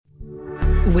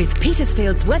With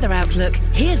Petersfield's weather outlook,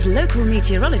 here's local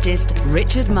meteorologist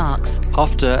Richard Marks.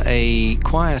 After a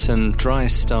quiet and dry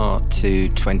start to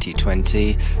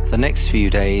 2020, the next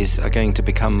few days are going to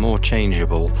become more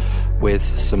changeable with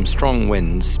some strong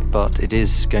winds, but it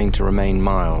is going to remain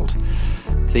mild.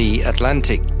 The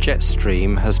Atlantic jet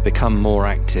stream has become more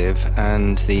active,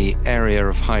 and the area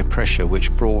of high pressure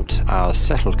which brought our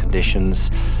settled conditions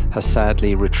has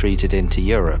sadly retreated into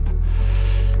Europe.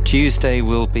 Tuesday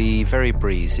will be very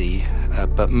breezy,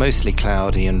 but mostly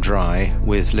cloudy and dry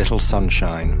with little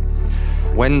sunshine.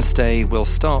 Wednesday will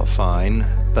start fine,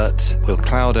 but will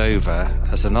cloud over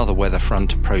as another weather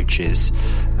front approaches,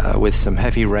 with some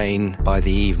heavy rain by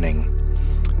the evening.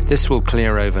 This will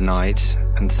clear overnight,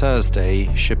 and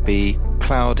Thursday should be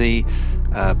cloudy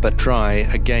but dry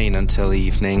again until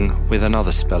evening with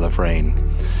another spell of rain.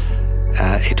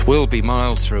 It will be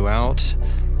mild throughout,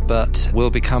 but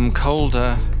will become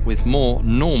colder with more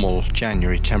normal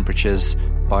January temperatures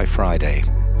by Friday.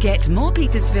 Get more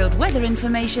Petersfield weather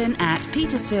information at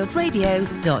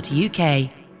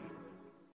petersfieldradio.uk.